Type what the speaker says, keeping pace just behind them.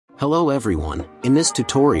Hello everyone, in this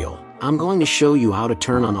tutorial, I'm going to show you how to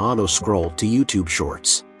turn on auto scroll to YouTube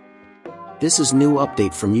Shorts. This is new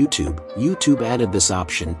update from YouTube. YouTube added this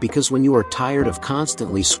option because when you are tired of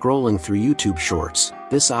constantly scrolling through YouTube Shorts,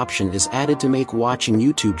 this option is added to make watching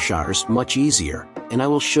YouTube Shorts much easier, and I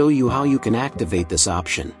will show you how you can activate this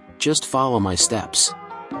option. Just follow my steps.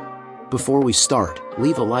 Before we start,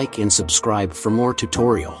 leave a like and subscribe for more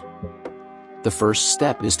tutorial. The first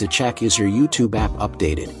step is to check is your YouTube app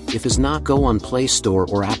updated. If is not, go on Play Store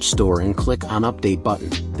or App Store and click on Update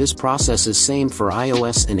button. This process is same for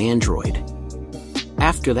iOS and Android.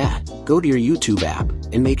 After that, go to your YouTube app,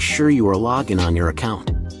 and make sure you are logged in on your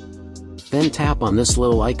account. Then tap on this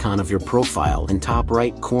little icon of your profile in top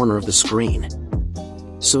right corner of the screen.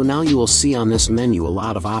 So now you will see on this menu a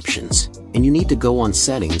lot of options, and you need to go on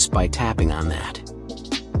Settings by tapping on that.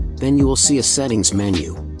 Then you will see a Settings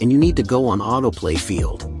menu, and you need to go on Autoplay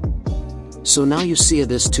field. So now you see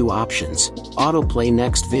this two options, Autoplay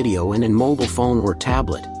next video and in mobile phone or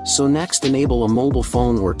tablet. So next enable a mobile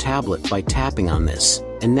phone or tablet by tapping on this.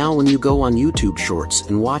 And now when you go on YouTube Shorts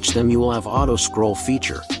and watch them, you will have auto scroll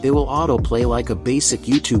feature. They will autoplay like a basic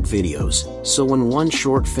YouTube videos, so when one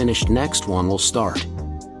short finished, next one will start.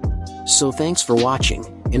 So thanks for watching,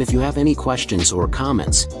 and if you have any questions or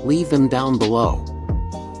comments, leave them down below.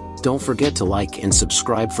 Don't forget to like and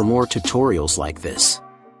subscribe for more tutorials like this.